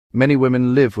Many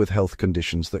women live with health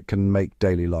conditions that can make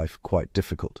daily life quite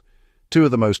difficult. Two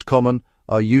of the most common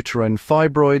are uterine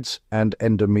fibroids and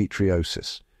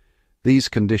endometriosis. These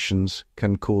conditions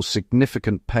can cause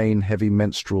significant pain, heavy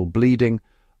menstrual bleeding,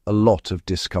 a lot of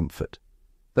discomfort.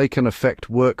 They can affect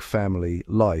work, family,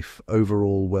 life,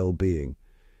 overall well-being.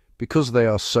 Because they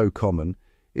are so common,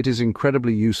 it is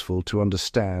incredibly useful to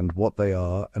understand what they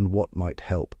are and what might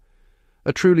help.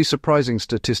 A truly surprising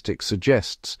statistic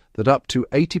suggests that up to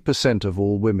 80% of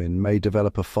all women may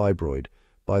develop a fibroid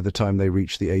by the time they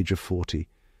reach the age of 40.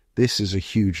 This is a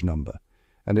huge number,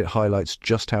 and it highlights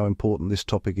just how important this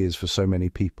topic is for so many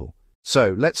people.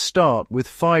 So, let's start with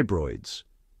fibroids.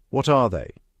 What are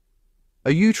they?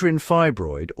 A uterine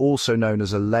fibroid, also known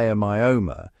as a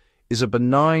leiomyoma, is a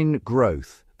benign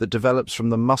growth that develops from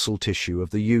the muscle tissue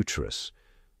of the uterus.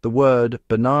 The word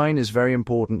benign is very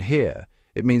important here.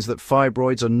 It means that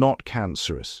fibroids are not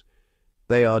cancerous.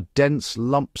 They are dense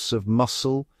lumps of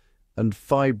muscle and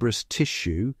fibrous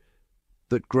tissue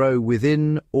that grow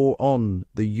within or on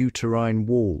the uterine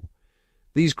wall.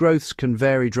 These growths can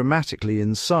vary dramatically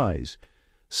in size.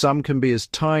 Some can be as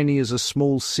tiny as a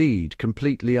small seed,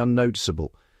 completely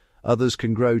unnoticeable. Others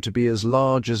can grow to be as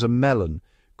large as a melon,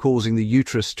 causing the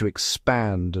uterus to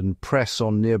expand and press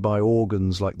on nearby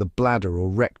organs like the bladder or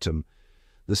rectum.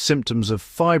 The symptoms of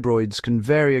fibroids can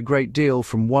vary a great deal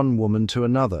from one woman to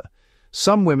another.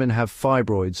 Some women have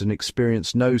fibroids and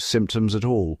experience no symptoms at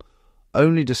all,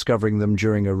 only discovering them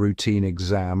during a routine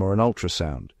exam or an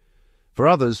ultrasound. For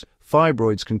others,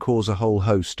 fibroids can cause a whole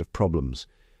host of problems.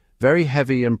 Very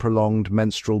heavy and prolonged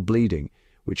menstrual bleeding,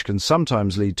 which can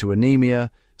sometimes lead to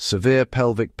anemia, severe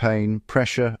pelvic pain,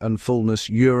 pressure and fullness,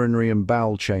 urinary and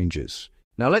bowel changes.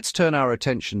 Now let's turn our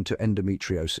attention to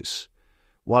endometriosis.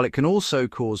 While it can also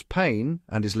cause pain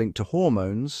and is linked to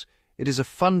hormones, it is a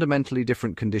fundamentally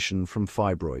different condition from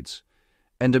fibroids.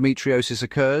 Endometriosis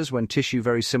occurs when tissue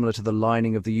very similar to the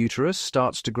lining of the uterus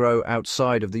starts to grow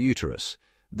outside of the uterus.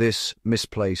 This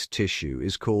misplaced tissue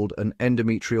is called an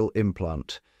endometrial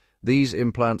implant. These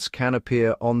implants can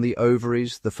appear on the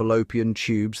ovaries, the fallopian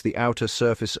tubes, the outer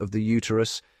surface of the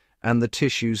uterus, and the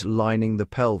tissues lining the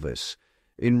pelvis.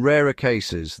 In rarer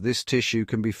cases, this tissue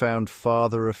can be found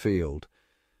farther afield.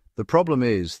 The problem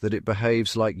is that it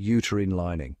behaves like uterine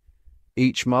lining.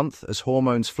 Each month, as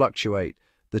hormones fluctuate,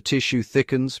 the tissue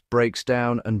thickens, breaks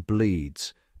down, and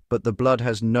bleeds, but the blood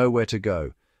has nowhere to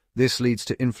go. This leads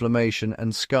to inflammation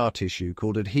and scar tissue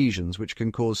called adhesions, which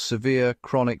can cause severe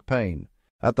chronic pain.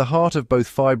 At the heart of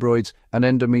both fibroids and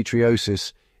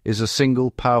endometriosis is a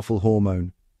single powerful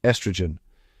hormone, estrogen.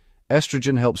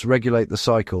 Estrogen helps regulate the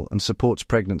cycle and supports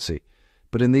pregnancy,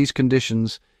 but in these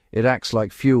conditions, it acts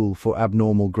like fuel for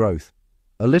abnormal growth.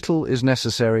 A little is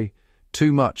necessary,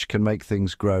 too much can make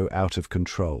things grow out of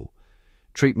control.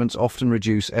 Treatments often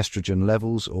reduce estrogen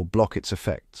levels or block its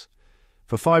effects.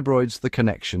 For fibroids, the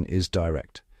connection is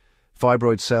direct.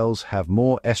 Fibroid cells have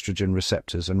more estrogen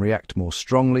receptors and react more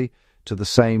strongly to the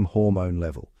same hormone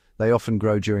level. They often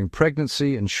grow during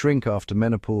pregnancy and shrink after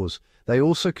menopause. They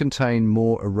also contain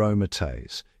more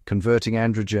aromatase, converting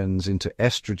androgens into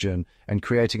estrogen and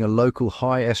creating a local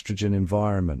high estrogen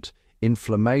environment.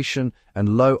 Inflammation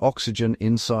and low oxygen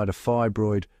inside a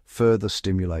fibroid further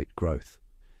stimulate growth.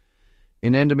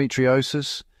 In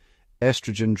endometriosis,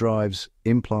 estrogen drives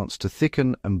implants to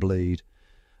thicken and bleed,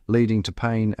 leading to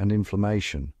pain and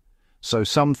inflammation. So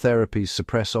some therapies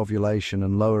suppress ovulation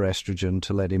and lower estrogen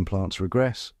to let implants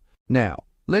regress. Now,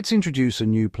 let's introduce a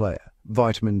new player,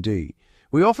 vitamin D.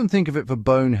 We often think of it for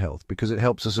bone health because it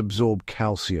helps us absorb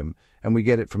calcium, and we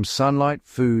get it from sunlight,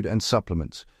 food, and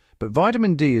supplements. But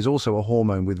vitamin D is also a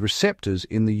hormone with receptors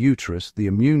in the uterus, the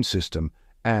immune system,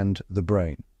 and the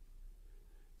brain.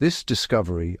 This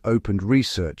discovery opened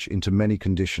research into many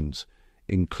conditions,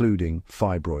 including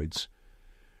fibroids.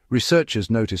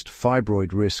 Researchers noticed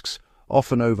fibroid risks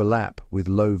often overlap with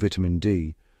low vitamin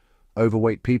D.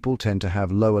 Overweight people tend to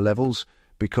have lower levels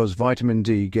because vitamin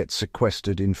D gets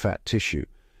sequestered in fat tissue.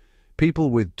 People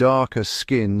with darker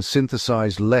skin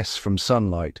synthesize less from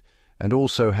sunlight and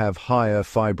also have higher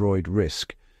fibroid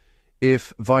risk.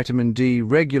 If vitamin D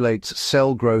regulates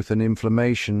cell growth and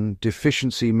inflammation,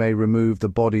 deficiency may remove the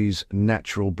body's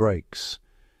natural brakes.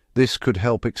 This could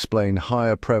help explain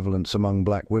higher prevalence among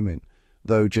black women,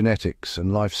 though genetics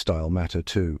and lifestyle matter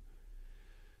too.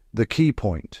 The key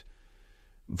point: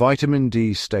 vitamin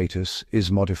D status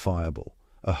is modifiable,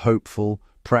 a hopeful,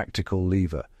 practical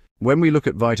lever. When we look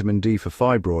at vitamin D for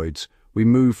fibroids, we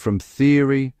move from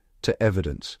theory to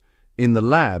evidence. In the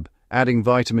lab, adding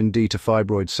vitamin D to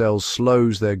fibroid cells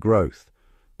slows their growth,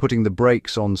 putting the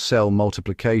brakes on cell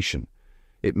multiplication.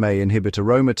 It may inhibit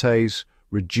aromatase,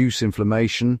 reduce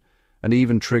inflammation, and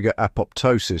even trigger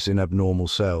apoptosis in abnormal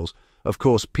cells. Of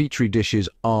course, petri dishes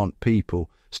aren't people.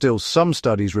 Still, some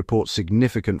studies report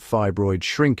significant fibroid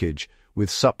shrinkage with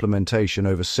supplementation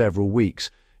over several weeks.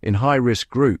 In high-risk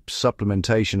groups,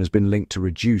 supplementation has been linked to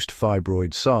reduced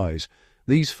fibroid size.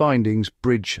 These findings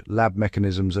bridge lab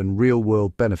mechanisms and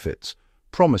real-world benefits,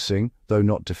 promising, though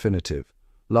not definitive.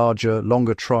 Larger,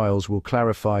 longer trials will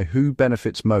clarify who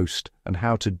benefits most and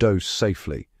how to dose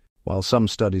safely. While some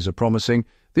studies are promising,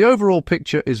 the overall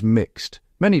picture is mixed.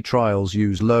 Many trials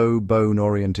use low,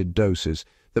 bone-oriented doses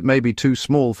that may be too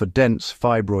small for dense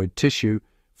fibroid tissue.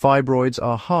 Fibroids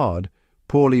are hard,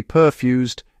 poorly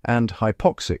perfused, and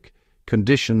hypoxic,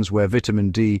 conditions where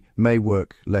vitamin D may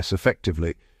work less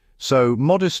effectively, so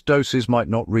modest doses might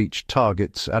not reach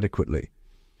targets adequately.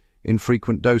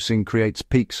 Infrequent dosing creates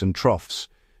peaks and troughs.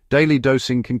 Daily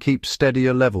dosing can keep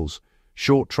steadier levels.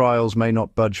 Short trials may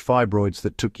not budge fibroids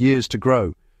that took years to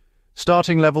grow.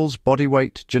 Starting levels, body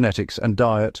weight, genetics, and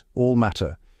diet all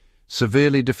matter.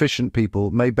 Severely deficient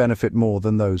people may benefit more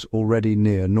than those already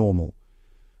near normal.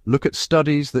 Look at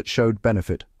studies that showed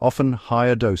benefit, often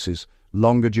higher doses,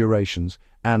 longer durations,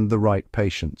 and the right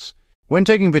patients. When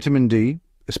taking vitamin D,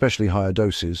 especially higher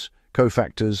doses,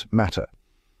 cofactors matter.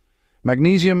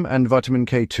 Magnesium and vitamin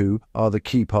K2 are the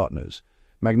key partners.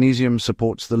 Magnesium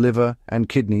supports the liver and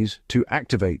kidneys to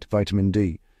activate vitamin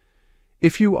D.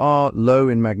 If you are low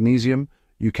in magnesium,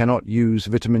 you cannot use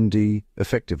vitamin D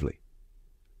effectively.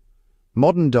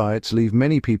 Modern diets leave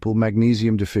many people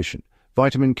magnesium deficient.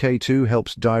 Vitamin K2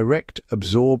 helps direct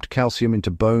absorbed calcium into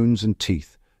bones and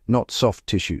teeth, not soft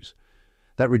tissues.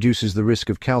 That reduces the risk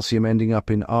of calcium ending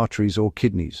up in arteries or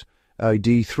kidneys. A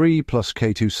D3 plus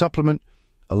K2 supplement,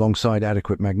 alongside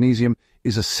adequate magnesium,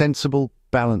 is a sensible,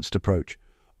 balanced approach.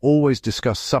 Always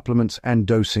discuss supplements and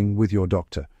dosing with your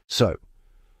doctor. So,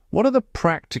 what are the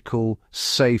practical,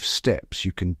 safe steps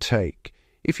you can take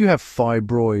if you have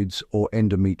fibroids or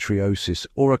endometriosis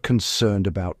or are concerned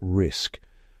about risk?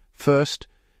 First,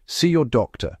 see your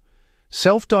doctor.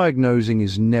 Self-diagnosing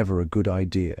is never a good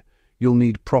idea. You'll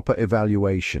need proper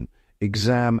evaluation,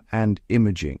 exam and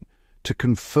imaging to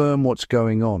confirm what's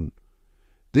going on.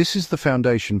 This is the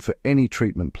foundation for any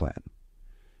treatment plan.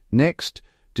 Next,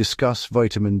 discuss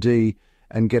vitamin D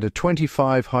and get a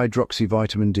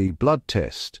 25-hydroxyvitamin D blood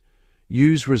test.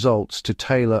 Use results to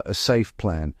tailor a safe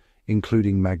plan,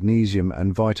 including magnesium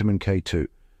and vitamin K2.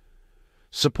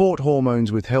 Support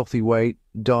hormones with healthy weight,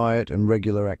 diet, and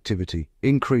regular activity.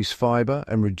 Increase fiber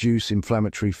and reduce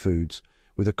inflammatory foods.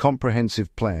 With a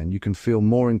comprehensive plan, you can feel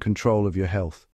more in control of your health.